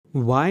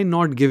Why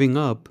not giving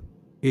up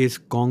is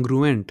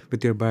congruent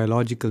with your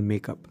biological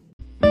makeup.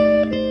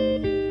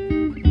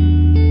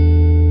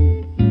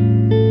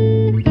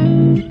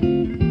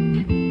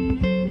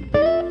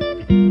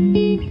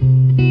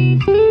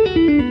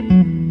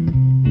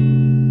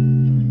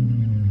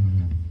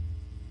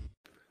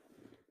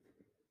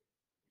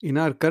 In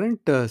our current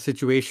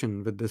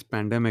situation with this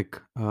pandemic,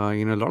 a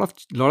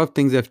lot of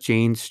things have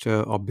changed.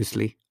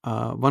 Obviously,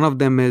 one of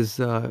them is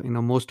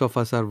most of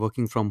us are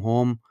working from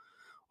home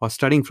or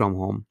studying from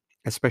home.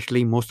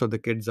 Especially, most of the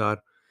kids are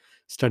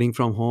studying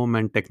from home,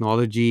 and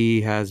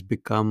technology has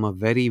become a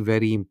very,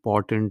 very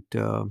important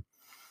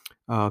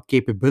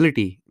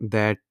capability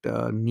that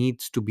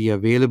needs to be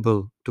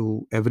available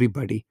to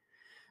everybody.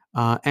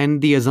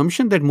 And the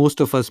assumption that most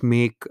of us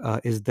make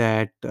is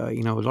that a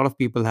lot of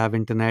people have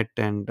internet,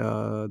 and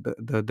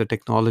the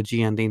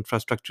technology and the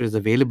infrastructure is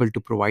available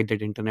to provide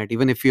that internet,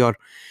 even if you're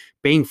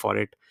paying for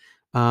it.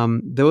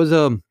 There was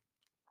a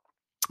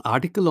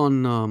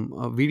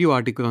video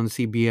article on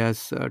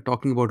CBS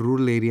talking about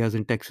rural areas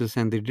in Texas,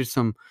 and they did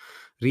some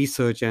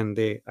research, and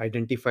they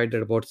identified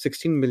that about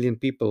 16 million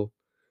people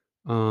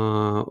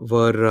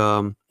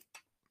were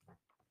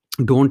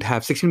don't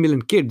have 16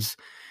 million kids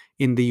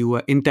in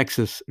in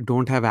Texas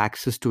don't have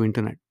access to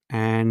internet.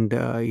 And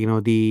I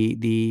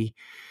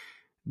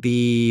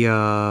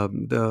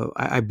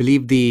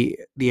believe the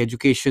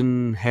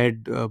education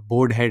head,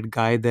 board head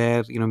guy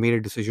there, made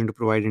a decision to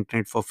provide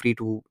internet for free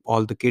to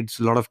all the kids,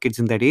 a lot of kids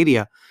in that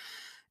area.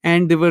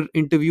 And they were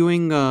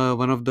interviewing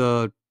one of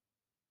the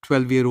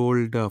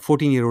 12-year-old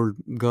 14-year-old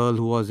girl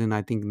who was in,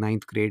 I think,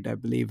 ninth grade, I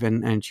believe.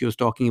 And she was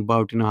talking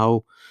about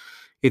how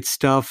it's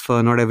tough,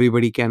 not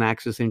everybody can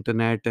access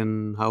internet,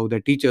 and how the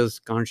teachers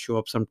can't show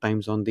up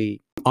sometimes on the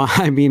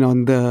I mean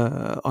on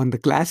the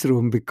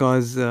classroom,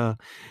 because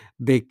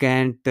they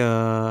don't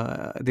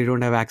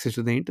have access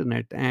to the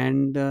internet.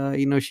 And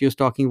she was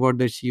talking about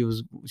that she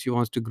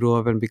wants to grow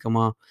up and become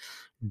a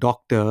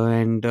doctor.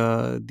 And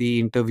the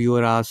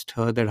interviewer asked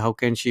her that how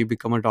can she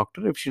become a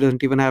doctor if she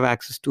doesn't even have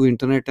access to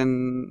internet,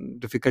 and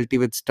difficulty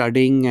with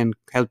studying and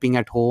helping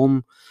at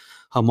home.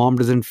 Her mom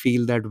doesn't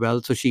feel that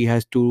well, so she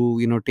has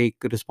to take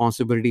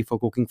responsibility for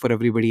cooking for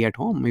everybody at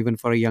home, even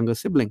for a younger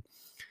sibling.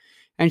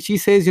 And she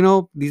says,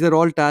 these are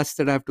all tasks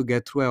that I have to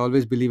get through. I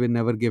always believe in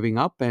never giving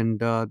up, and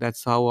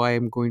that's how I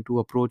am going to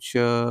approach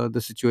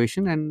the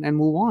situation, and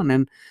move on.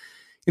 And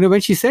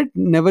when she said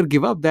never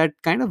give up, that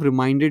kind of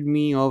reminded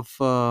me of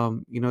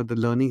the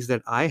learnings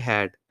that I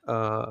had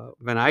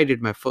when I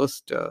did my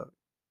first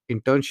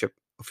internship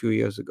a few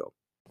years ago.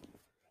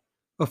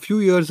 A few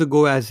years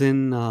ago, as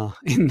in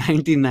in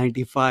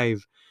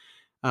 1995,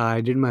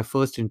 I did my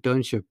first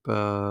internship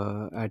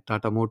at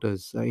Tata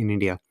Motors in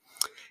India.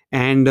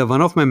 And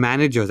one of my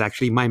managers,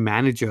 actually my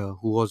manager,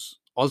 who was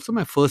also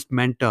my first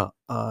mentor,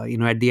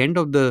 at the end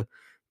of the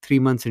 3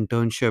 months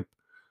internship,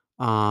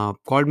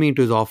 called me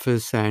into his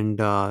office, and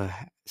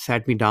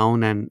sat me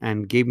down,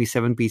 and gave me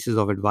 7 pieces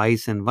of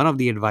advice. And one of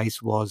the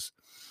advice was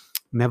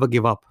never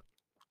give up.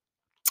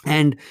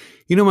 And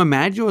my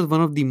manager was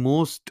one of the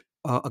most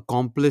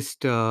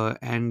accomplished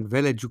and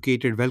well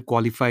educated, well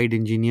qualified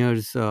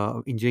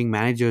engineering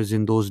managers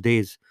in those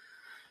days.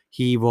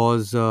 He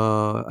was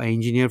an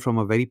engineer from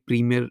a very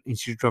premier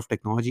institute of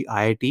technology,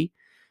 IIT,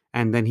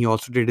 and then he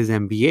also did his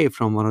MBA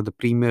from one of the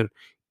premier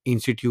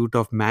institute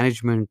of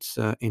managements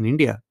in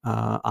India,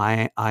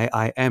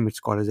 IIM. It's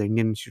called as the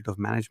Indian Institute of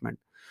Management.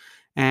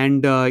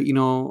 And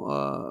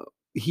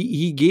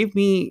he gave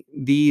me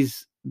the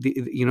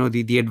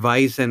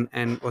advice,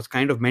 and was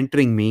kind of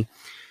mentoring me.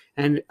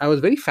 And I was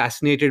very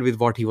fascinated with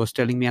what he was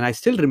telling me, and I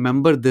still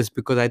remember this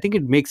because I think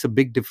it makes a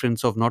big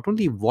difference of not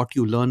only what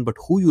you learn but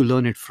who you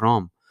learn it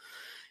from.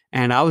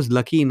 And I was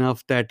lucky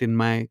enough that in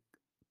my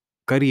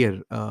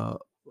career,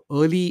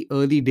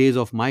 early days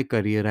of my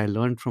career, I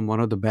learned from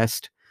one of the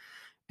best.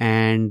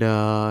 And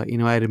I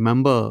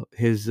remember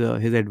his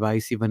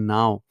advice even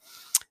now.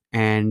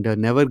 And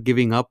never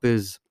giving up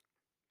is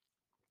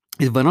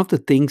one of the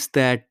things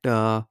that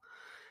I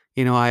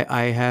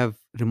have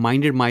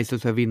reminded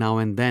myself every now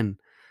and then.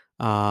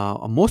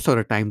 Most of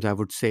the times, I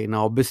would say.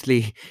 Now,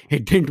 obviously,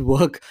 it didn't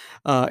work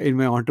in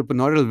my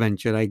entrepreneurial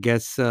venture. I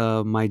guess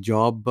my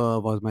job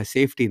was my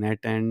safety net,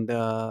 and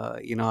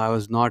I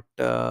was not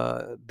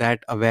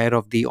that aware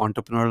of the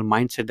entrepreneurial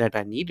mindset that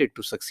I needed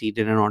to succeed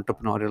in an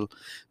entrepreneurial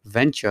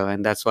venture.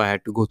 And that's why I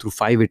had to go through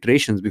 5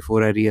 iterations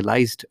before I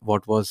realized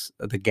what was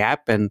the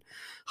gap and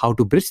how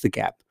to bridge the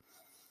gap.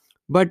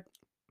 But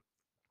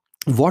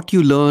what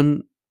you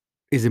learn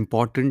is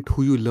important,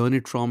 who you learn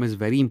it from is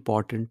very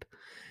important.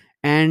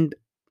 And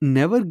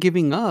never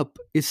giving up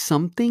is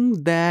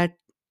something that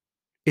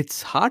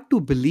it's hard to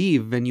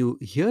believe when you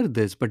hear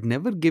this, but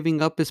never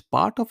giving up is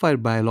part of our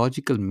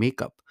biological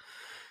makeup.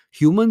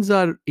 Humans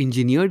are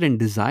engineered and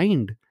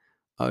designed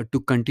to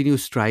continue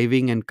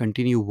striving and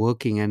continue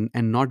working, and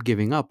not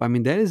giving up. I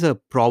mean, there is a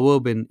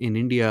proverb in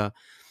India,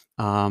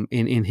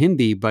 in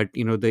Hindi, but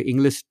the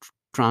English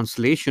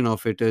translation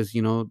of it is,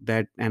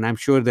 that, and I'm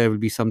sure there will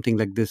be something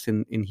like this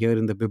in here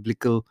in the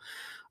biblical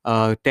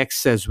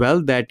texts as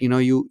well, that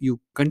you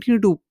continue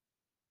to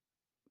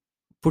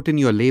put in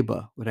your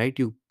labor, right?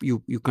 You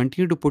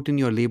continue to put in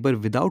your labor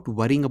without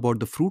worrying about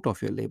the fruit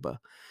of your labor,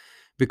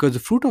 because the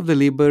fruit of the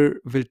labor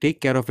will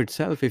take care of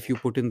itself if you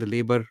put in the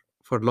labor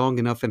for long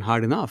enough and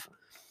hard enough.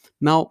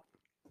 Now,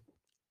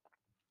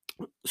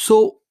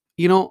 so,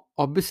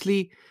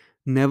 obviously,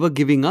 never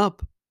giving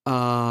up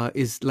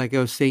is, like I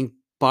was saying,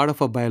 part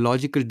of a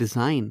biological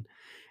design.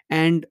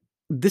 And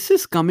this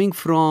is coming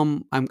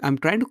from, I'm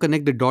trying to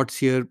connect the dots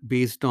here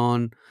based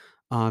on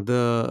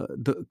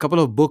the couple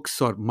of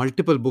books or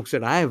multiple books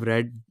that I have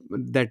read,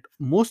 that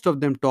most of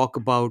them talk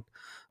about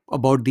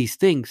these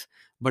things.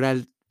 But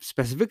I'll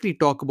specifically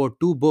talk about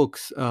two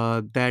books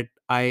that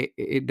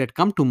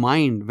come to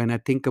mind when I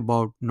think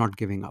about not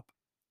giving up.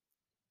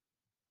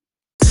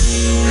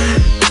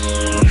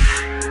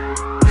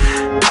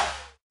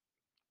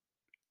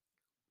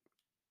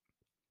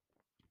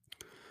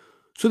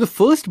 So the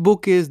first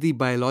book is The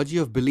Biology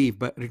of Belief,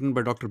 written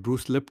by Dr.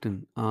 Bruce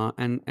Lipton.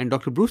 And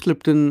Dr. Bruce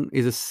Lipton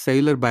is a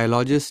cellular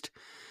biologist,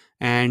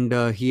 and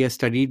he has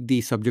studied the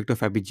subject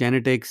of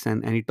epigenetics,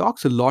 and he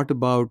talks a lot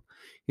about,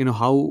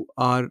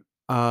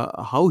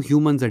 how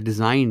humans are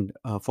designed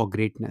for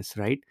greatness,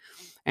 right?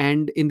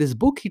 And in this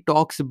book, he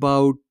talks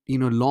about,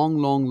 long,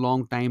 long,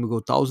 long time ago,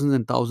 thousands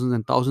and thousands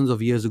and thousands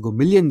of years ago,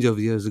 millions of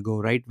years ago,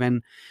 right?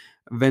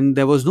 When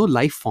there was no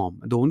life form.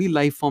 The only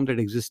life form that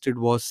existed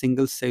was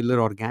single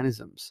cellular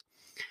organisms.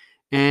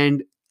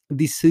 And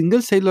these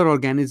single cellular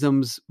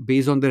organisms,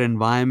 based on their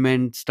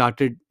environment,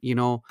 started,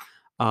 with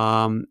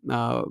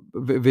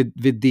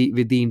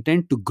the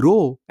intent to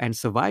grow and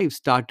survive,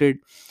 started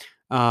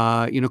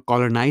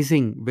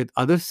colonizing with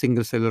other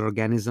single cellular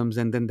organisms.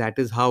 And then that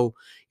is how,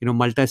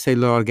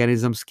 multicellular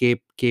organisms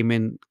came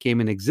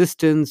in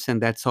existence.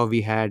 And that's how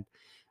we had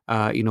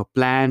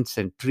plants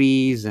and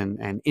trees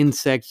and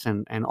insects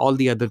and all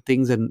the other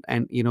things. And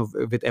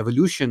with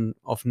evolution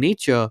of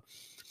nature,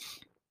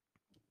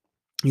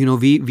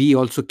 we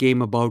also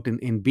came about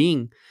in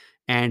being.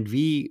 And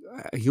we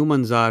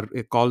humans are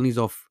colonies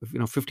of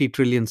 50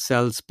 trillion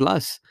cells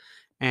plus.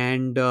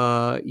 And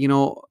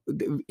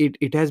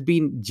it has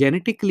been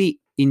genetically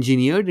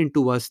engineered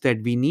into us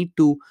that we need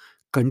to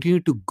continue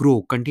to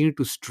grow, continue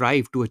to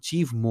strive to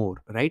achieve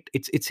more, right?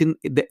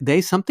 There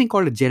is something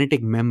called a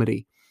genetic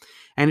memory,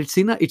 and it's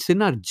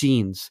in our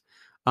genes.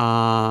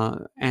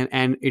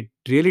 And it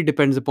really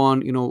depends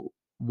upon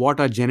what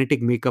our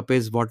genetic makeup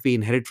is, what we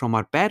inherit from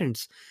our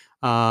parents.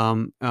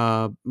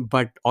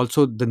 But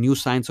also the new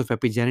science of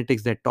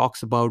epigenetics that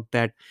talks about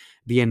that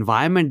the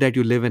environment that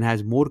you live in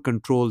has more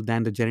control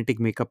than the genetic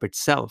makeup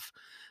itself.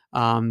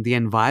 The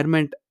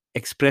environment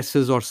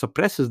expresses or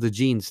suppresses the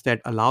genes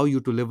that allow you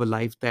to live a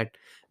life that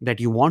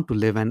you want to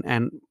live.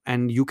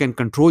 And you can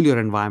control your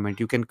environment,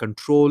 you can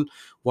control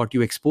what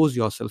you expose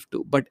yourself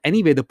to. But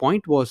anyway, the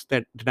point was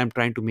that I'm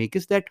trying to make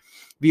is that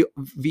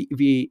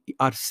we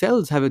our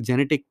cells have a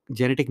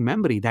genetic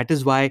memory. That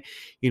is why,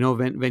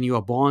 when you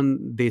are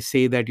born, they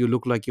say that you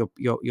look like your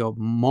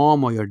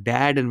mom or your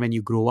dad. And when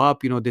you grow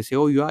up, they say,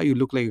 oh, you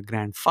look like your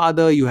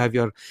grandfather, you have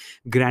your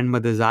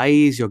grandmother's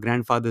eyes, your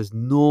grandfather's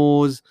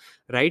nose,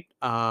 right?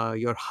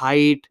 Your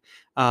height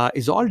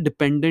is all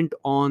dependent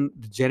on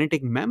the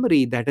genetic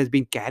memory that has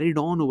been carried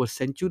on over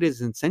centuries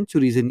and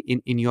centuries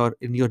in your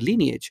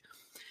lineage.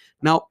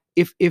 Now,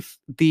 if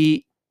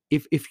the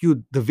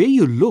way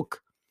you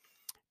look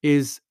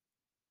is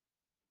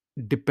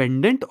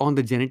dependent on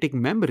the genetic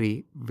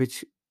memory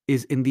which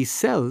is in these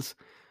cells,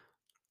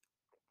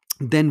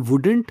 then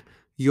wouldn't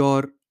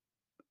your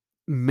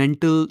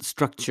mental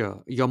structure,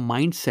 your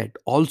mindset,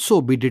 also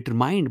be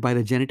determined by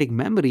the genetic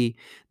memory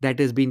that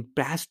has been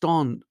passed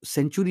on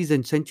centuries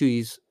and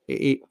centuries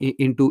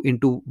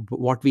into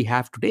what we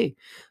have today,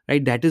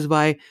 right? That is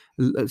why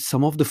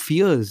some of the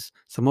fears,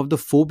 some of the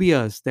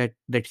phobias that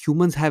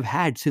humans have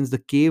had since the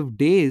cave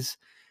days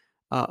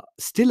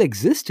still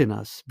exist in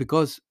us,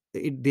 because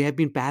they have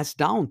been passed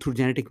down through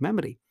genetic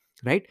memory,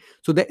 right?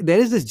 So there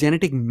is this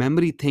genetic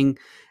memory thing.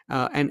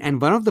 And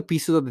one of the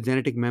pieces of the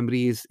genetic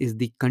memory is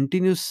the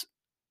continuous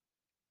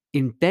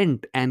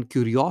intent and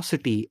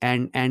curiosity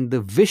and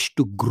the wish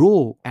to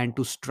grow and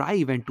to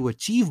strive and to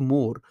achieve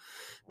more.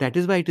 That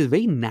is why it is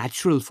very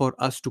natural for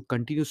us to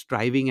continue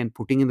striving and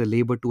putting in the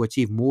labor to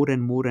achieve more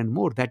and more and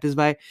more. That is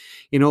why,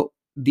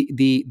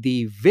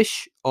 the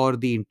wish or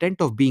the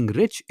intent of being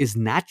rich is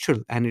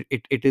natural, and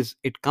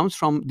it comes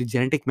from the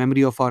genetic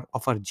memory of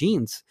our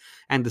genes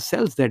and the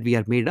cells that we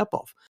are made up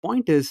of.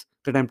 Point is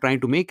that I'm trying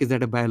to make is that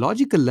at a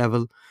biological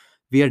level,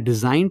 we are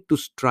designed to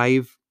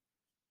strive,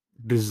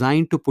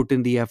 designed to put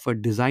in the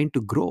effort, designed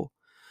to grow.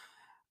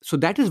 So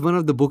that is one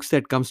of the books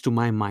that comes to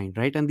my mind,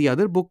 right? And the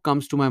other book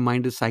comes to my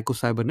mind is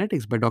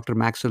Psycho-Cybernetics by Dr.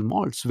 Maxwell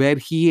Maltz, where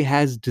he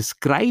has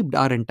described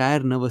our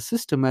entire nervous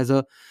system as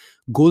a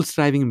goal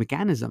striving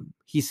mechanism.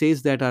 He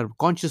says that our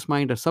conscious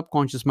mind, our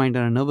subconscious mind,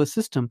 and our nervous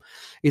system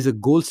is a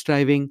goal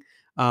striving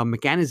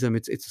mechanism.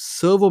 It's a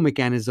servo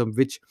mechanism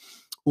which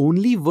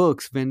only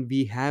works when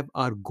we have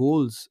our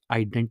goals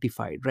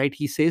identified, right?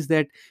 He says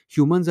that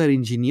humans are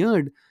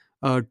engineered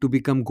to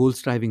become goal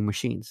striving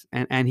machines.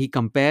 And he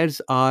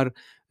compares our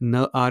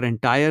our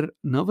entire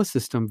nervous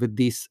system with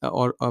these,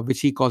 or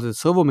which he calls a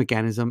servo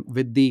mechanism,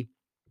 with the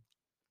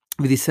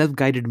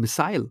self-guided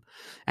missile.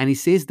 And he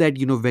says that,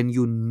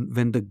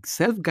 when the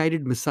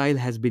self-guided missile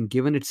has been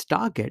given its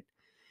target,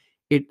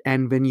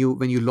 and when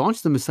you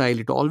launch the missile,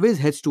 it always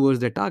heads towards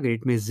the target.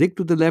 It may zig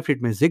to the left,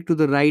 it may zig to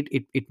the right,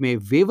 it may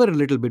waver a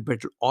little bit, but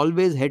it'll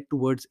always head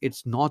towards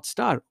its north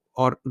star,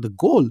 or the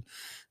goal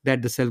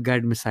that the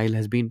self-guided missile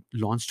has been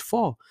launched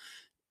for.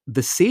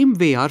 The same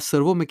way, our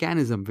servo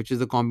mechanism, which is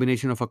the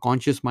combination of a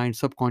conscious mind,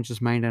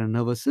 subconscious mind, and a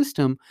nervous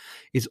system,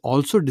 is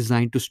also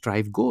designed to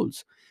strive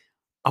goals.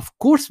 Of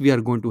course we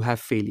are going to have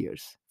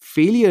failures.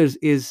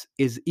 Is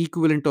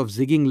equivalent of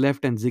zigging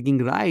left and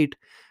zigging right,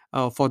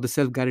 for the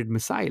self-guided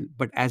missile.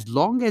 But as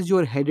long as you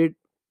are headed,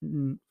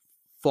 mm,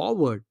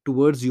 forward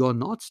towards your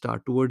north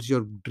star, towards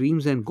your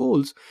dreams and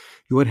goals,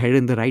 you are headed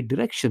in the right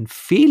direction.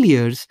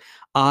 Failures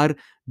are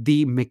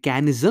the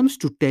mechanisms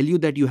to tell you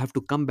that you have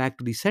to come back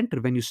to the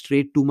center when you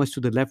stray too much to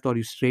the left, or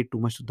you stray too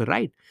much to the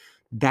right.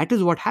 That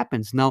is what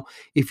happens. Now,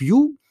 if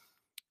you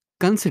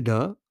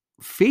consider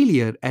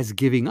failure as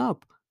giving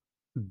up,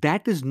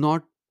 that is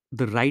not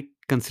the right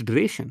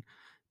consideration,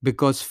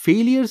 because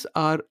failures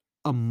are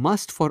a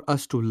must for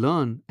us to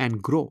learn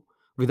and grow.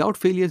 Without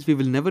failures, we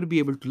will never be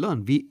able to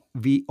learn.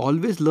 We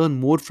always learn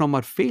more from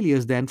our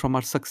failures than from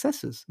our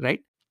successes, right?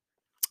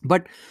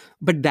 But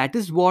that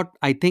is what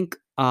I think,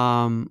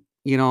 you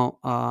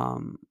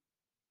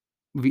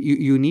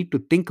need to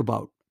think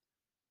about.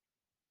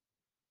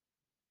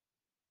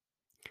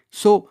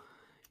 So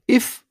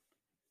if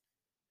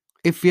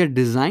if we are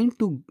designed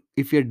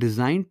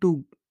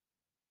to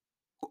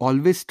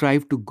always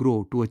strive to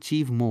grow, to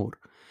achieve more,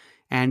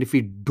 and if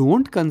we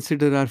don't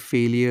consider our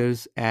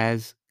failures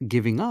as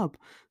giving up,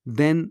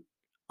 then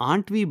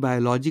aren't we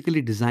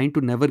biologically designed to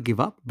never give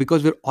up?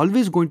 Because we're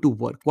always going to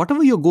work.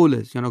 Whatever your goal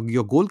is,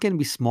 your goal can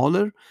be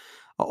smaller,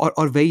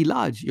 or very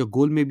large. Your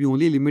goal may be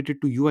only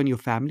limited to you and your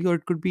family, or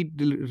it could be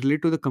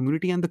related to the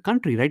community and the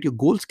country, right? Your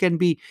goals can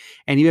be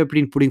anywhere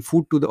between putting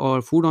food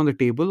on the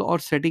table, or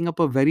setting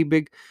up a very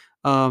big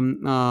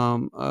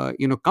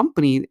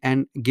company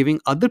and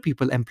giving other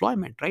people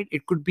employment, right?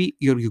 It could be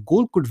your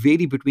goal could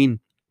vary between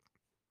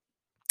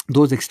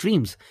those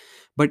extremes.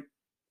 But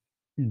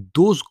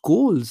those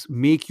goals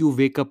make you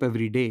wake up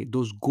every day.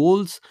 Those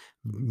goals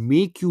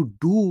make you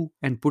do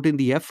and put in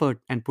the effort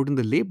and put in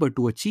the labor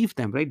to achieve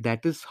them, right?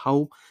 That is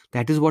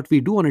what we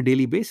do on a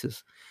daily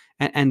basis.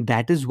 And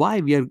that is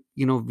why we are,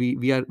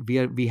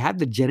 we have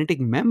the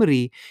genetic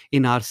memory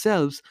in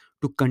ourselves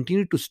to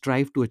continue to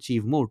strive to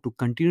achieve more, to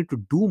continue to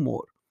do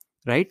more,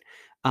 right?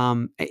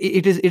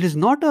 It is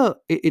not a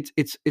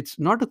it's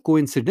not a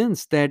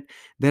coincidence that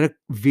there are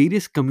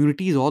various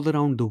communities all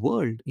around the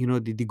world.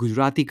 The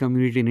Gujarati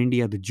community in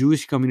India, the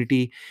Jewish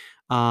community,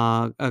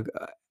 uh, uh,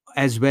 uh,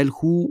 as well,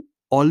 who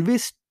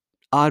always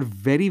are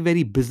very,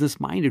 very business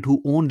minded,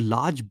 who own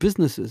large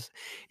businesses.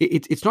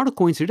 It's not a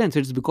coincidence.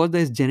 It's because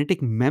there's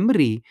genetic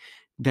memory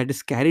that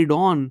is carried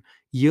on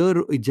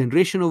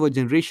generation over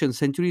generation,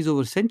 centuries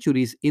over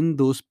centuries, in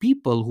those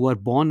people who are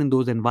born in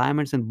those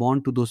environments and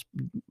born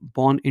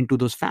into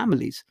those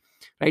families,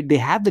 right? They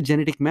have the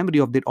genetic memory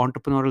of their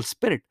entrepreneurial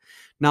spirit.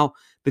 Now,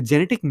 the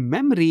genetic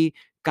memory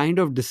kind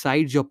of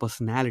decides your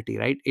personality,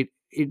 right?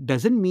 It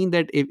doesn't mean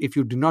that if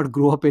you do not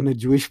grow up in a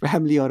Jewish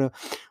family or a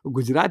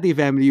Gujarati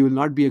family, you will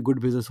not be a good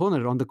business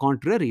owner. On the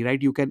contrary,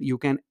 right? You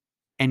can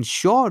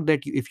ensure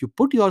that if you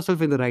put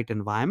yourself in the right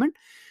environment,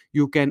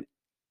 you can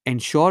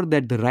ensure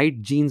that the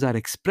right genes are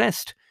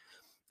expressed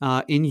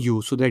in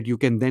you, so that you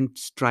can then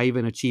strive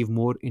and achieve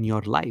more in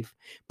your life.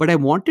 But I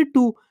wanted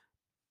to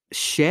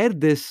share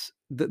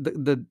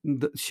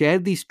share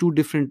these two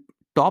different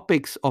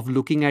topics of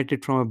looking at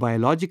it from a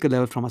biological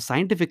level, from a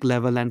scientific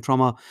level, and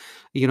from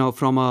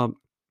a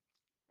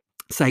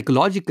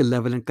psychological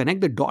level, and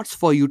connect the dots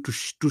for you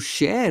to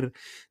share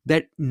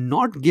that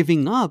not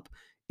giving up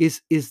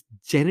is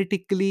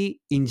genetically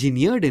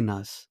engineered in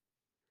us.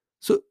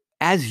 So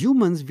as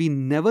humans, we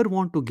never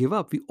want to give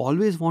up. We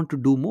always want to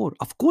do more.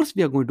 Of course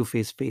we are going to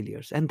face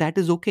failures, and that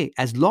is okay.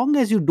 As long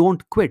as you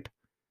don't quit,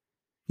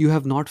 you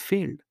have not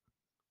failed.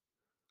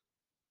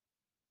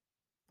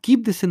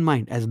 Keep this in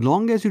mind. As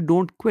long as you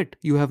don't quit,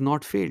 you have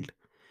not failed.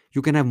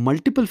 You can have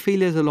multiple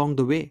failures along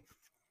the way,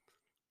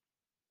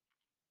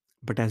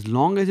 but as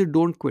long as you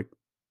don't quit,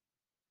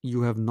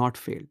 you have not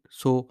failed.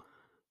 So,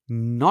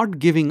 not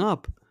giving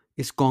up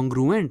is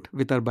congruent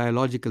with our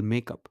biological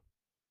makeup.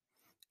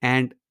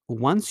 And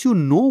once you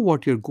know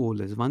what your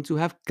goal is, once you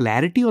have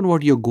clarity on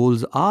what your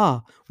goals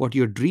are, what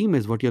your dream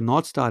is, what your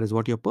North Star is,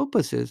 what your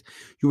purpose is,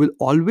 you will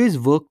always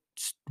work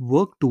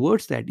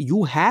towards that.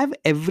 You have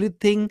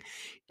everything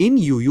in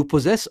you. You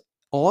possess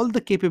all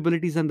the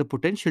capabilities and the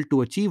potential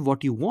to achieve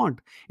what you want.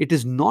 It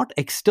is not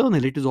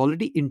external, it is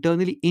already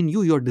internally in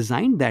you. You're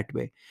designed that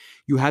way.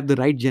 You have the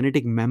right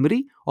genetic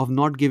memory of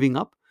not giving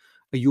up.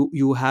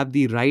 You have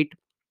the right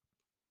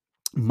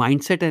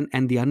mindset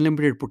and the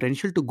unlimited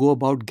potential to go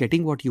about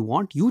getting what you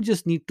want. You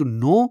just need to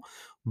know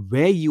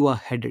where you are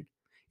headed.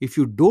 If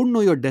you don't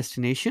know your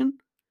destination,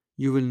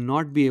 you will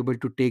not be able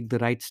to take the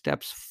right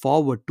steps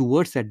forward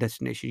towards that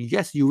destination.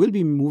 Yes, you will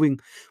be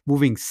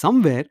moving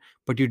somewhere,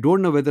 but you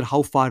don't know whether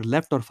how far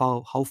left or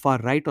how far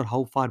right or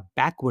how far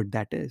backward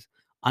that is,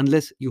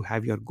 unless you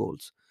have your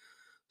goals.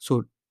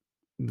 So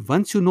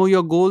once you know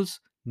your goals,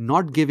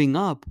 not giving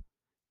up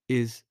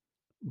is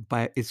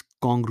is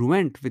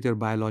congruent with your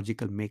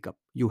biological makeup.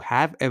 You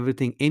have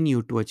everything in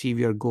you to achieve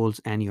your goals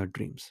and your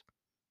dreams.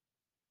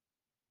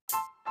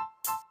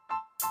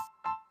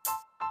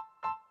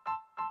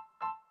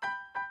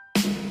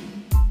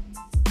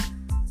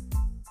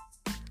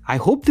 I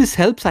hope this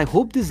helps. I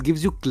hope this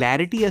gives you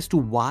clarity as to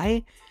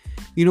why,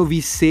 we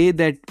say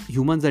that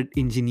humans are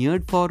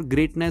engineered for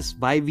greatness,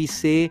 why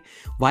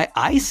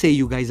I say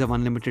you guys have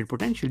unlimited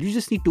potential. You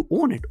just need to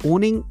own it.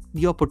 Owning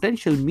your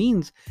potential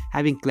means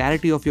having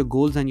clarity of your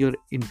goals and your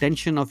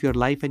intention of your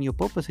life and your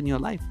purpose in your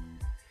life.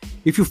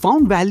 If you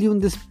found value in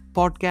this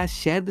podcast,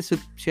 share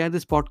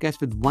this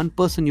podcast with one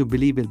person you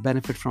believe will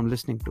benefit from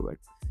listening to it.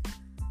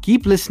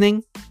 Keep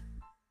listening.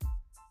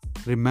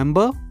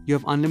 Remember, you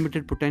have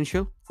unlimited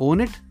potential.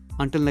 Own it.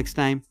 Until next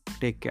time,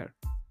 take care.